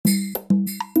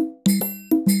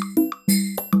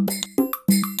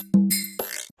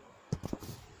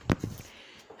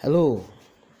Hello,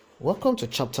 welcome to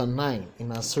Chapter 9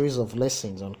 in our series of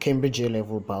lessons on Cambridge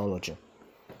A-Level Biology.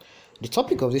 The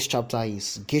topic of this chapter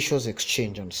is gaseous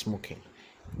exchange and smoking.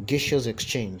 Gaseous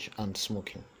exchange and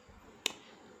smoking.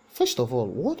 First of all,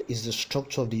 what is the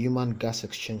structure of the human gas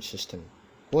exchange system?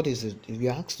 What is it? If you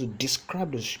are asked to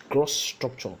describe the gross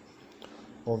structure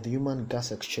of the human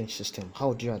gas exchange system,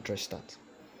 how do you address that?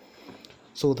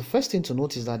 So the first thing to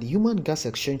note is that the human gas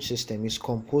exchange system is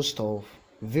composed of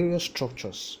various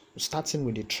structures, starting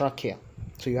with the trachea.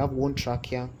 So you have one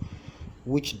trachea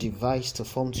which divides to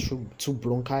form two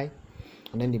bronchi,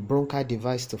 and then the bronchi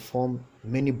divides to form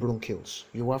many bronchioles.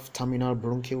 You have terminal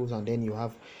bronchioles, and then you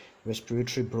have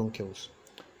respiratory bronchioles,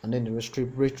 and then the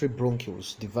respiratory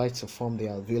bronchioles divide to form the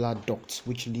alveolar ducts,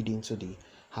 which lead into the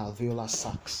alveolar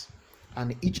sacs,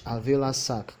 and each alveolar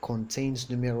sac contains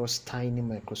numerous tiny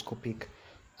microscopic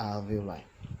alveoli.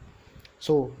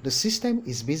 So the system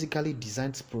is basically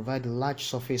designed to provide large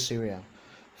surface area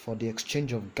for the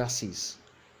exchange of gases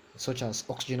such as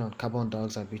oxygen and carbon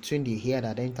dioxide between the air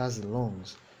that enters the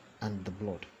lungs and the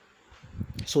blood.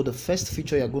 So the first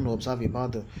feature you're going to observe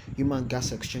about the human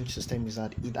gas exchange system is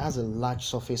that it has a large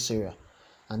surface area,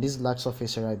 and this large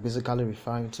surface area is basically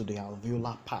referring to the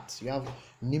alveolar parts. You have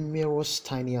numerous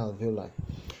tiny alveoli.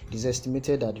 It is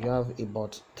estimated that you have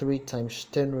about 3 times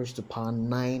 10 raised to power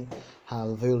 9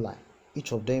 alveoli,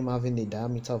 each of them having a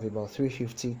diameter of about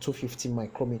 250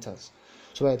 micrometers.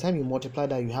 So by the time you multiply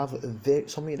that, you have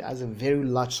something that has a very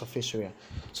large surface area.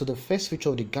 So the first feature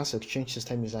of the gas exchange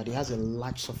system is that it has a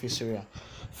large surface area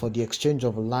for the exchange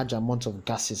of a large amount of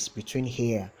gases between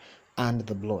air and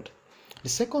the blood. The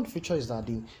second feature is that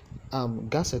the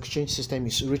gas exchange system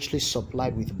is richly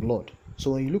supplied with blood.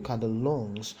 So when you look at the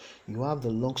lungs, you have the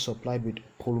lungs supplied with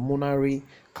pulmonary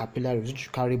capillaries,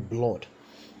 which carry blood,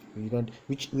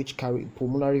 which carry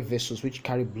pulmonary vessels which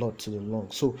carry blood to the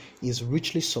lungs. So it's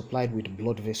richly supplied with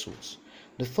blood vessels.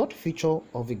 The third feature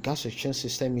of a gas exchange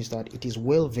system is that it is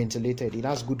well ventilated. It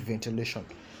has good ventilation.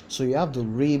 So you have the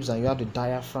ribs, and you have the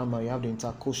diaphragm, and you have the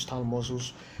intercostal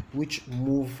muscles, which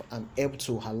move and help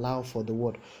to allow for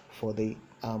the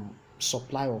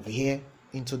supply of air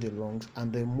into the lungs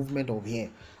and the movement of air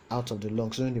out of the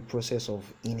lungs during the process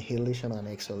of inhalation and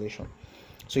exhalation.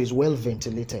 So it's well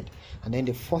ventilated. And then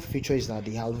the fourth feature is that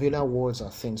the alveolar walls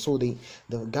are thin. So the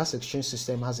gas exchange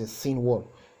system has a thin wall,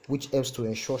 which helps to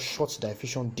ensure short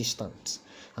diffusion distance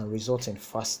and results in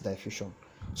fast diffusion.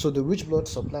 So the rich blood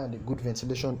supply and the good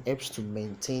ventilation helps to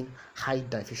maintain high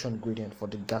diffusion gradient for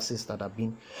the gases that are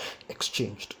being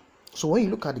exchanged. So when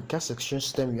you look at the gas exchange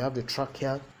system, you have the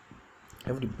trachea,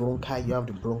 you have the bronchi, you have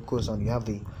the bronchos, and you have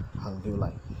the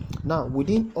alveoli. Now,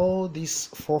 within all these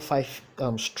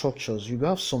 4-5 structures, you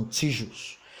have some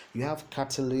tissues. You have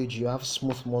cartilage, you have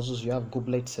smooth muscles, you have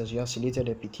goblet cells, you have ciliated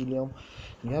epithelium,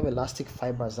 you have elastic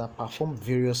fibers that perform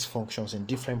various functions in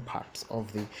different parts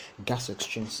of the gas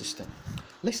exchange system.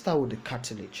 Let's start with the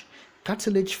cartilage.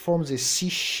 Cartilage forms a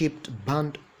C-shaped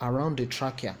band around the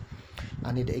trachea,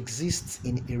 and it exists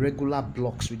in irregular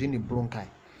blocks within the bronchi.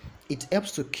 It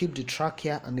helps to keep the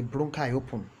trachea and the bronchi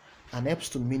open and helps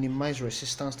to minimize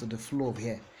resistance to the flow of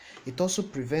air. It also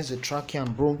prevents the trachea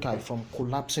and bronchi from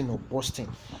collapsing or bursting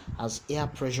as air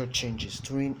pressure changes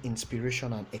during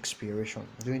inspiration and expiration,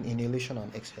 during inhalation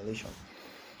and exhalation.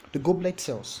 The goblet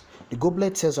cells. The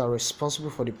goblet cells are responsible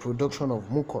for the production of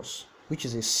mucus, which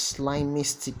is a slimy,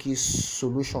 sticky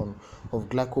solution of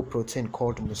glycoprotein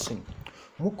called mucin.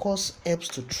 Mucus helps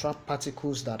to trap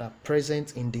particles that are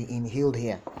present in the inhaled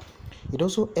air. It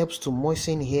also helps to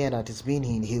moisten air that is being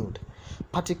inhaled.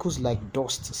 Particles like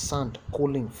dust, sand,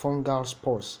 choline, fungal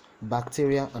spores,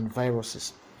 bacteria, and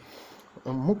viruses.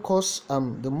 The mucus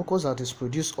that is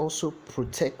produced also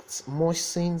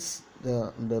moistens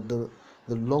the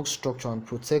lung structure and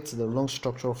protects the lung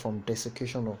structure from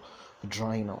desiccation or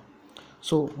drying out.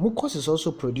 So mucus is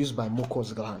also produced by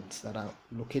mucous glands that are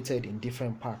located in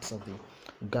different parts of the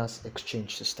gas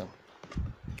exchange system.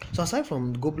 So aside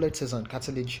from goblet cells and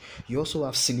cartilage, you also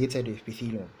have ciliated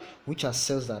epithelium, which are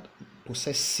cells that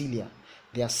possess cilia.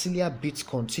 Their cilia beat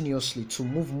continuously to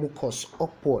move mucus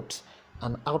upwards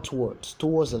and outwards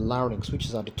towards the larynx, which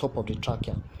is at the top of the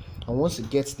trachea. And once it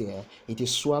gets there, it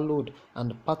is swallowed,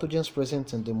 and the pathogens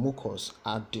present in the mucus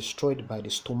are destroyed by the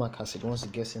stomach acid once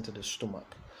it gets into the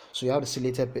stomach. So you have the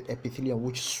ciliated epithelium,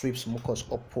 which sweeps mucus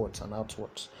upwards and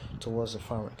outwards towards the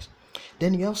pharynx.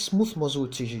 Then you have smooth muscle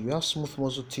tissue. You have smooth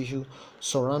muscle tissue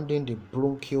surrounding the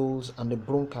bronchioles and the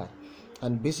bronchi,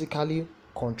 and basically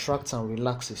contracts and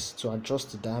relaxes to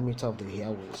adjust the diameter of the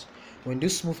airways. When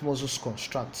these smooth muscles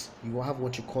contract, you will have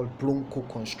what you call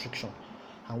bronchoconstriction,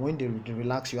 and when they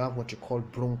relax, you have what you call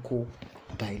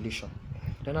bronchodilation.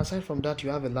 Then aside from that, you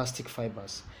have elastic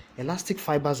fibers. Elastic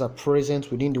fibers are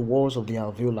present within the walls of the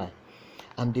alveoli,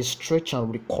 and they stretch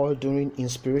and recoil during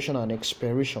inspiration and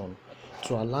expiration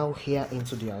to allow air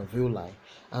into the alveoli,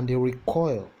 and they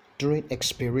recoil during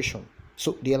expiration.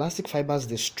 So the elastic fibers,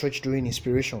 they stretch during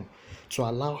inspiration to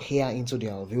allow air into the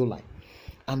alveoli,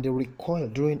 and they recoil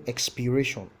during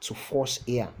expiration to force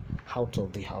air out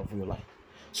of the alveoli.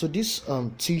 So these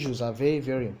tissues are very,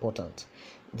 very important.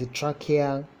 The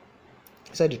trachea,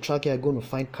 inside the trachea, you're going to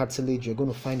find cartilage, you're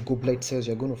going to find goblet cells,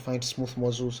 you're going to find smooth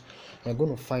muscles, you're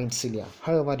going to find cilia.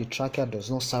 However, the trachea does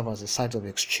not serve as a site of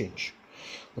exchange.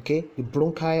 Okay, the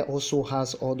bronchi also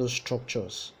has all those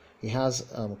structures. He has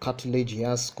cartilage, he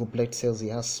has goblet cells, he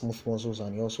has smooth muscles,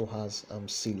 and he also has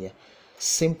cilia.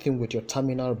 Same thing with your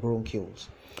terminal bronchioles.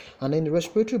 And then the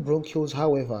respiratory bronchioles,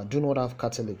 however, do not have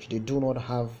cartilage. They do not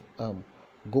have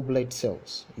goblet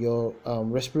cells. Your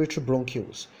respiratory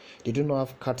bronchioles, they do not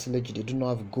have cartilage, they do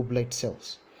not have goblet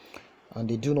cells, and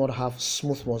they do not have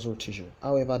smooth muscle tissue.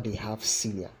 However, they have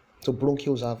cilia. So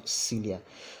bronchioles have cilia.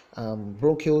 Some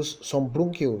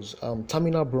bronchioles,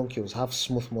 terminal bronchioles have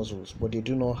smooth muscles, but they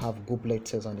do not have goblet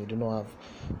cells and they do not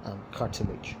have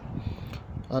cartilage.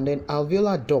 And then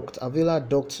alveolar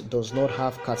duct does not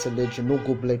have cartilage, no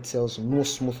goblet cells, no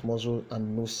smooth muscle,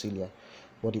 and no cilia,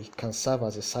 but it can serve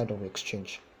as a site of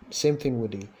exchange. Same thing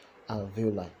with the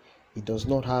alveoli. It does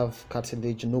not have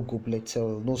cartilage, no goblet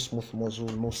cell, no smooth muscle,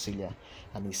 no cilia,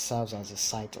 and it serves as a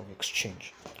site of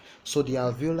exchange. So the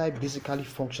alveoli basically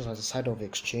functions as a site of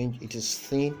exchange. It is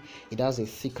thin. It has a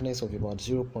thickness of about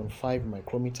 0.5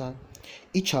 micrometer.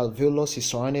 Each alveolus is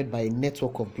surrounded by a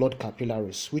network of blood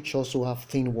capillaries, which also have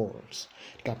thin walls.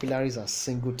 The capillaries are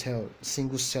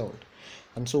single-celled.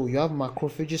 And so you have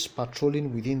macrophages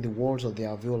patrolling within the walls of the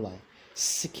alveoli,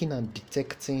 seeking and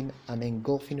detecting and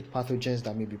engulfing pathogens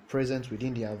that may be present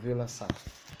within the alveolar sac,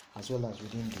 as well as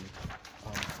within the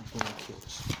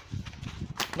bronchioles.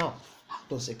 Now, how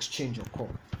does exchange occur?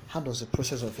 How does the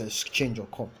process of exchange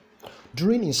occur?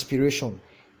 During inspiration,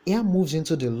 air moves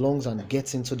into the lungs and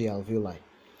gets into the alveoli.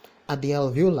 At the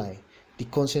alveoli, the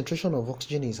concentration of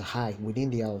oxygen is high within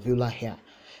the alveolar air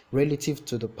relative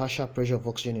to the partial pressure of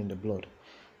oxygen in the blood.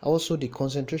 Also, the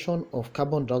concentration of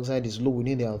carbon dioxide is low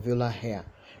within the alveolar air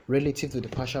relative to the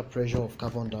partial pressure of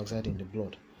carbon dioxide in the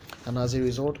blood. And as a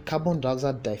result, carbon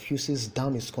dioxide diffuses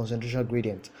down its concentration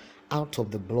gradient out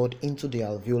of the blood into the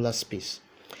alveolar space,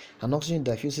 and oxygen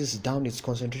diffuses down its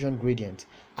concentration gradient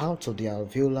out of the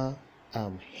alveolar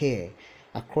air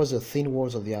across the thin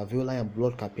walls of the alveoli and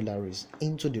blood capillaries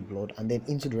into the blood, and then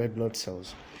into the red blood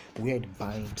cells where it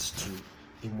binds to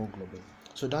hemoglobin.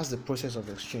 So that's the process of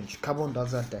exchange. Carbon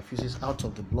dioxide diffuses out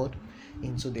of the blood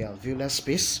into the alveolar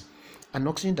space, and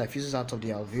oxygen diffuses out of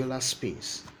the alveolar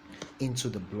space into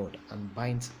the blood and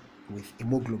binds with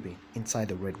hemoglobin inside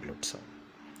the red blood cell.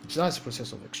 So that's the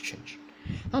process of exchange.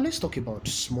 Now let's talk about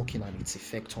smoking and its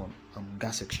effect on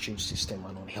gas exchange system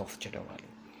and on health generally.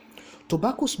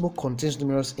 Tobacco smoke contains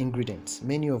numerous ingredients,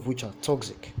 many of which are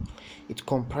toxic.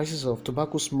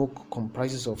 Tobacco smoke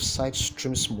comprises of side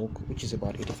stream smoke, which is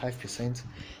about 85%,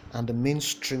 and the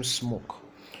mainstream smoke,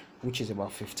 which is about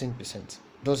 15%.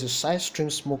 Thus, the side stream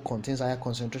smoke contains higher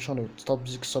concentration of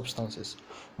toxic substances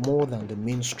more than the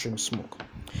mainstream smoke.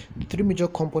 The three major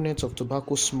components of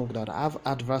tobacco smoke that have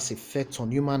adverse effects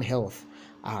on human health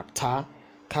are tar,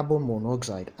 carbon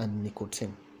monoxide, and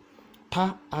nicotine.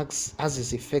 Tar has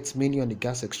its effects mainly on the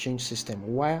gas exchange system,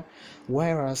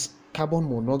 whereas carbon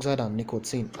monoxide and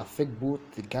nicotine affect both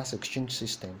the gas exchange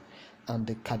system and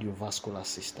the cardiovascular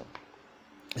system,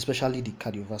 especially the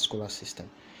cardiovascular system.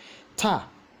 Tar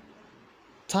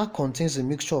contains a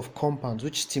mixture of compounds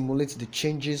which stimulates the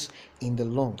changes in the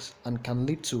lungs and can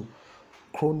lead to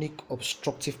chronic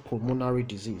obstructive pulmonary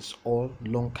disease or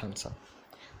lung cancer.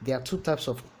 There are two types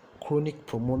of chronic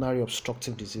pulmonary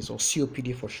obstructive disease, or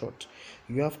COPD for short.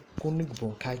 You have chronic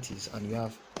bronchitis and you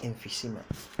have emphysema.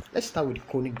 Let's start with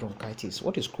chronic bronchitis.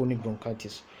 What is chronic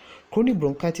bronchitis? Chronic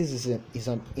bronchitis is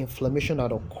an inflammation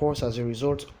that occurs as a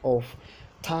result of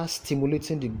tar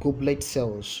stimulating the goblet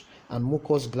cells and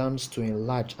mucous glands to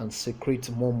enlarge and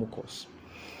secrete more mucus.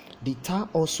 The tar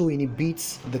also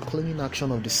inhibits the cleaning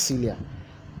action of the cilia,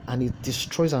 and it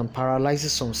destroys and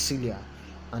paralyzes some cilia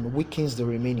and weakens the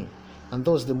remaining. And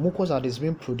thus the mucus that is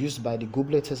being produced by the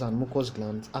goblet cells and mucous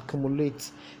glands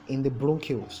accumulates in the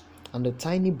bronchioles, and the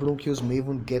tiny bronchioles may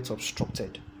even get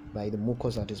obstructed by the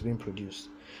mucus that is being produced.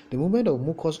 The movement of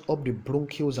mucus up the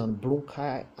bronchioles and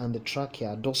bronchi and the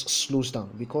trachea thus slows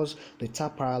down because the tar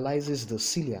paralyzes the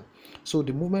cilia. So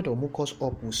the movement of mucus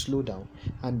up will slow down,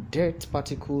 and dirt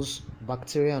particles,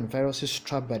 bacteria and viruses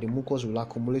trapped by the mucus will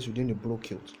accumulate within the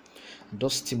bronchioles.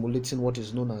 thus stimulating what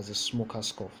is known as the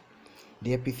smoker's cough.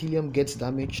 The epithelium gets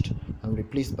damaged and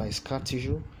replaced by scar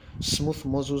tissue. Smooth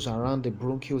muscles around the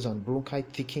bronchioles and bronchi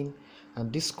thicken,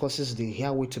 and this causes the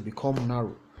airway to become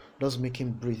narrow, thus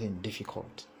making breathing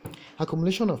difficult.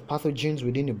 Accumulation of pathogens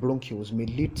within the bronchioles may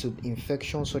lead to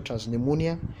infections such as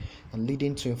pneumonia and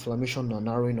leading to inflammation or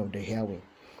narrowing of the airway.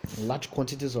 Large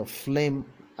quantities of phlegm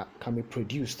can be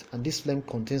produced, and this phlegm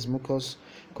contains mucus,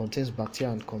 contains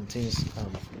bacteria, and contains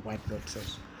white blood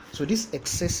cells. So this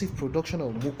excessive production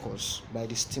of mucus by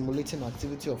the stimulating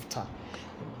activity of tar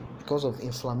because of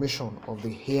inflammation of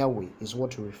the airway is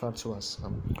what we refer to as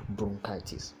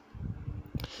bronchitis.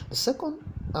 The second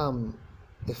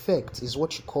effect is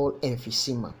what you call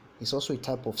emphysema. It's also a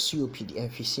type of COPD,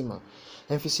 emphysema.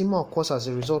 Emphysema occurs as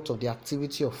a result of the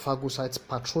activity of phagocytes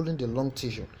patrolling the lung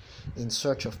tissue in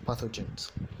search of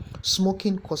pathogens.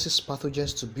 Smoking causes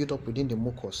pathogens to build up within the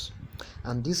mucus,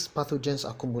 and these pathogens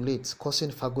accumulate, causing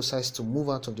phagocytes to move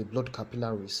out of the blood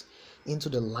capillaries into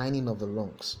the lining of the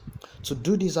lungs. To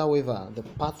do this, however, the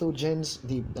pathogens,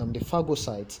 the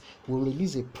phagocytes will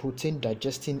release a protein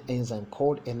digesting enzyme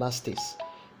called elastase,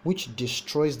 which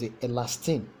destroys the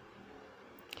elastin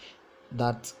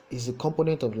that is a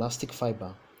component of elastic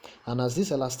fiber. And as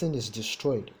this elastin is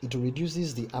destroyed, it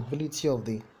reduces the ability of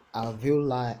the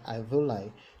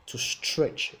alveoli to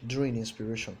stretch during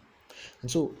inspiration.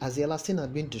 And so as the elastin has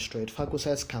been destroyed,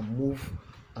 phagocytes can move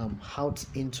out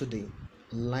into the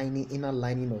inner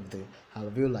lining of the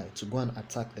alveoli to go and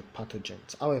attack the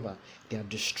pathogens. However, they are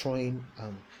destroying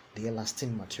the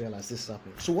elastin material as this is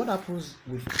happening. So what happens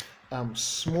with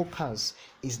smokers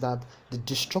is that the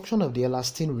destruction of the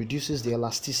elastin reduces the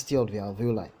elasticity of the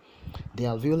alveoli. The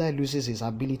alveoli loses its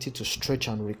ability to stretch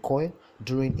and recoil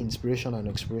during inspiration and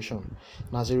expiration.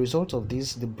 And as a result of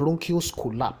this, the bronchioles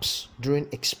collapse during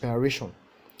expiration,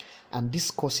 and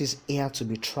this causes air to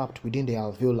be trapped within the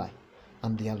alveoli,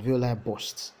 and the alveoli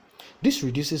bursts. This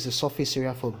reduces the surface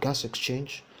area for gas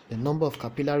exchange, the number of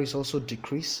capillaries also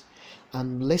decrease,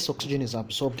 and less oxygen is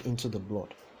absorbed into the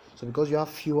blood. So because you have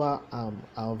fewer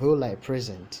alveoli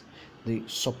present, the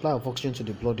supply of oxygen to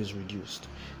the blood is reduced,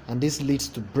 and this leads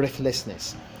to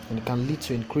breathlessness, and it can lead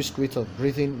to increased rate of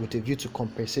breathing with a view to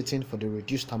compensating for the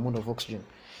reduced amount of oxygen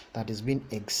that is being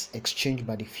exchanged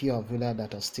by the few alveoli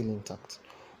that are still intact.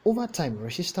 Over time,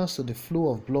 resistance to the flow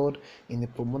of blood in the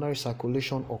pulmonary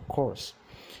circulation occurs.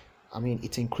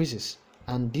 It increases,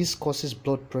 and this causes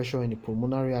blood pressure in the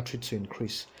pulmonary artery to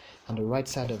increase, and the right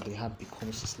side of the heart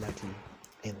becomes slightly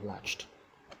enlarged.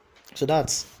 So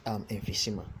that's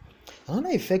emphysema. Another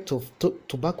effect of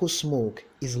tobacco smoke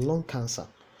is lung cancer.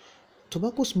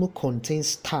 Tobacco smoke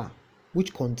contains tar,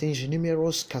 which contains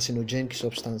numerous carcinogenic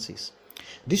substances.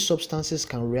 These substances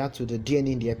can react to the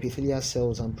DNA in the epithelial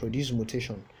cells and produce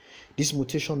mutation. This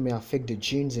mutation may affect the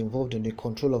genes involved in the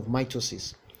control of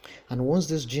mitosis, and once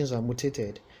these genes are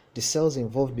mutated, the cells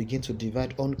involved begin to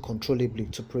divide uncontrollably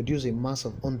to produce a mass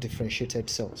of undifferentiated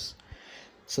cells.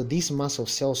 So this mass of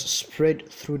cells spread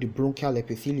through the bronchial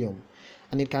epithelium,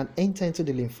 and it can enter into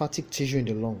the lymphatic tissue in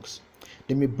the lungs.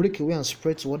 They may break away and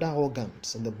spread to other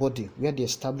organs in the body where they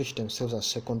establish themselves as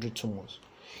secondary tumors.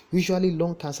 Usually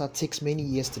lung cancer takes many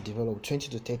years to develop, 20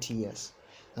 to 30 years.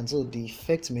 And so the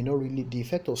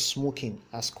effect of smoking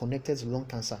as connected to lung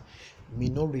cancer may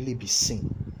not really be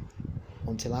seen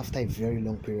until after a very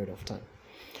long period of time.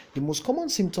 The most common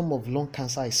symptom of lung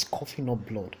cancer is coughing up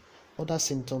blood. Other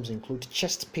symptoms include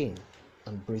chest pain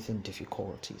and breathing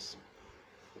difficulties.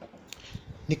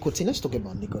 Nicotine. Let's talk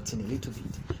about nicotine a little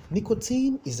bit.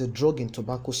 Nicotine is a drug in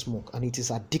tobacco smoke, and it is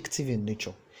addictive in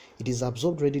nature. It is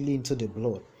absorbed readily into the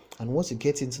blood, and once it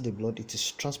gets into the blood, it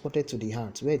is transported to the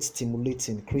heart, where it stimulates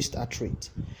increased heart rate,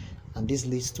 and this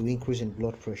leads to increase in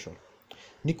blood pressure.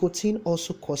 Nicotine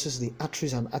also causes the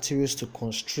arteries and arterioles to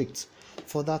constrict,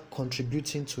 further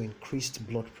contributing to increased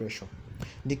blood pressure.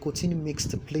 Nicotine makes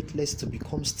the platelets to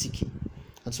become sticky,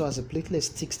 and so as the platelets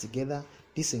sticks together,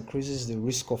 this increases the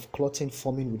risk of clotting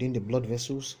forming within the blood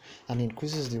vessels and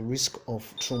increases the risk of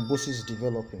thrombosis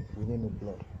developing within the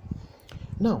blood.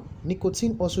 Now,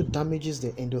 nicotine also damages the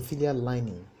endothelial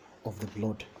lining of the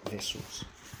blood vessels,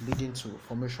 leading to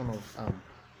formation of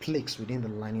plaques within the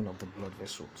lining of the blood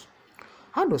vessels.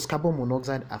 How does carbon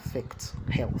monoxide affect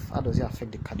health? How does it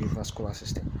affect the cardiovascular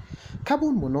system?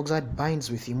 Carbon monoxide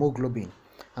binds with hemoglobin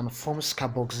and forms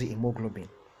carboxyhemoglobin.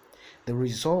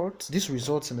 This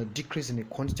results in a decrease in the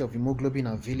quantity of hemoglobin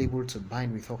available to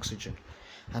bind with oxygen,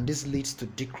 and this leads to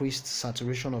decreased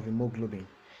saturation of hemoglobin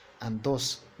and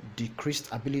thus decreased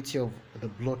ability of the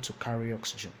blood to carry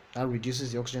oxygen. That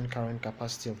reduces the oxygen carrying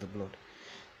capacity of the blood.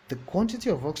 The quantity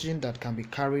of oxygen that can be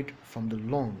carried from the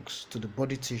lungs to the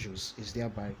body tissues is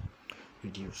thereby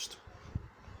reduced.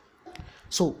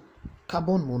 So,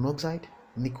 carbon monoxide,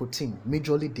 nicotine,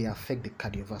 majorly they affect the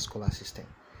cardiovascular system,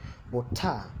 but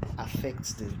tar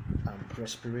affects the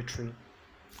respiratory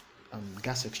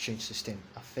gas exchange system,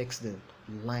 affects the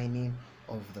lining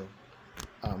of the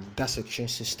gas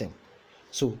exchange system.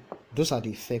 So those are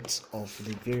the effects of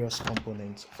the various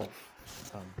components of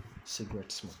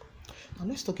cigarette smoke. Now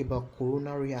let's talk about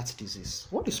coronary heart disease.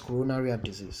 What is coronary heart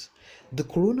disease? The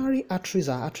coronary arteries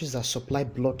are arteries that supply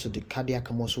blood to the cardiac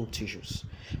muscle tissues.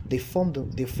 They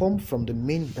form from the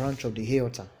main branch of the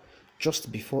aorta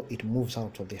just before it moves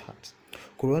out of the heart.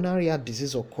 Coronary heart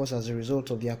disease occurs as a result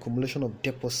of the accumulation of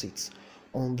deposits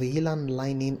on the hyaline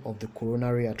lining of the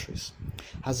coronary arteries.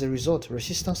 As a result,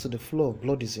 resistance to the flow of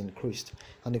blood is increased,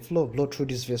 and the flow of blood through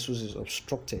these vessels is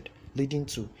obstructed, leading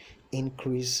to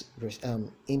increased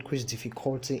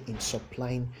difficulty in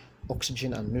supplying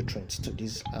oxygen and nutrients to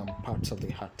these parts of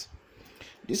the heart.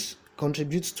 This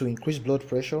contributes to increased blood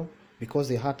pressure because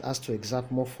the heart has to exert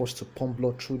more force to pump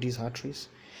blood through these arteries,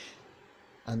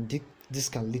 and this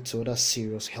can lead to other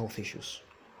serious health issues.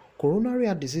 Coronary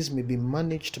heart disease may be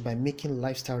managed by making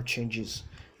lifestyle changes,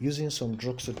 using some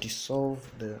drugs to dissolve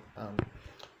the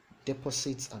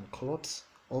deposits and clots,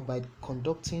 or by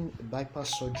conducting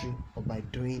bypass surgery, or by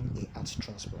doing a heart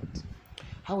transplant.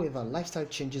 However, lifestyle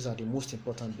changes are the most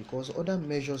important because other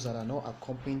measures that are not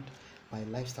accompanied by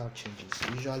lifestyle changes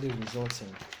usually result in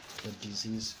the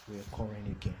disease reoccurring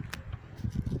again.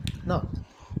 Now,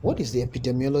 what is the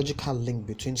epidemiological link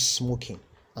between smoking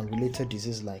and related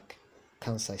diseases like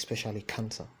cancer, especially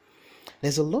cancer?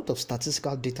 There's a lot of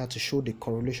statistical data to show the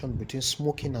correlation between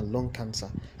smoking and lung cancer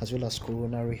as well as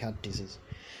coronary heart disease.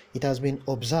 It has been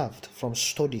observed from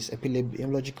studies,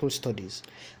 epidemiological studies,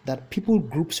 that people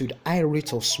groups with high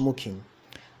rates of smoking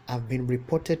have been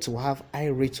reported to have high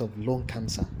rates of lung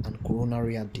cancer and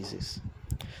coronary heart disease.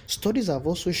 Studies have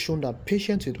also shown that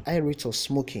patients with high rates of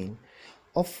smoking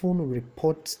often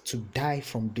report to die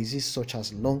from diseases such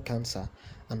as lung cancer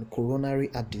and coronary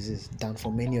heart disease than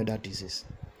from any other disease.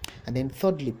 And then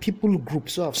thirdly, people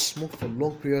groups who have smoked for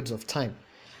long periods of time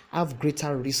have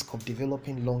greater risk of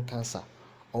developing lung cancer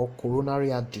or coronary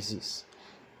heart disease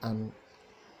and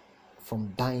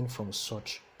from dying from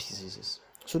such diseases.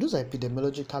 So those are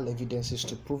epidemiological evidences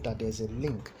to prove that there's a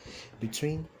link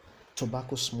between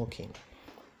tobacco smoking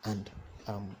and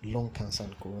lung cancer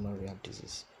and coronary heart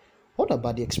disease. What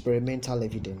about the experimental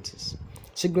evidences?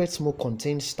 Cigarette smoke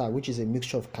contains tar, which is a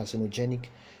mixture of carcinogenic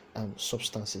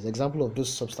substances. Example of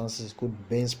those substances could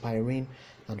be benzpyrene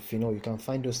and phenol. You can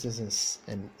find those things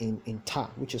in tar,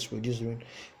 which is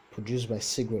produced by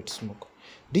cigarette smoke.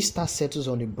 This tar settles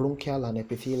on the bronchial and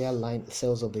epithelial line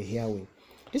cells of the airway.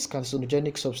 These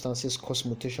carcinogenic substances cause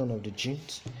mutation of the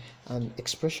genes, and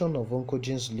expression of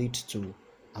oncogenes leads to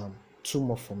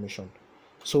tumor formation.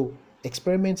 So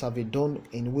experiments have been done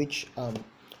in which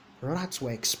rats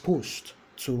were exposed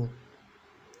to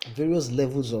various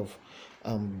levels of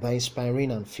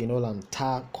benzpyrene and phenol and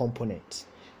tar components,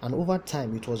 and over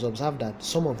time it was observed that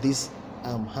some of these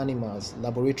animals,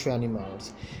 laboratory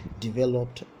animals,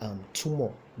 developed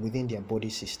tumor within their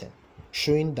body system,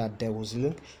 showing that there's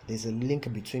a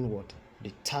link between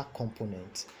the tar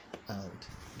component and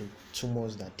the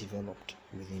tumors that developed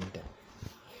within them.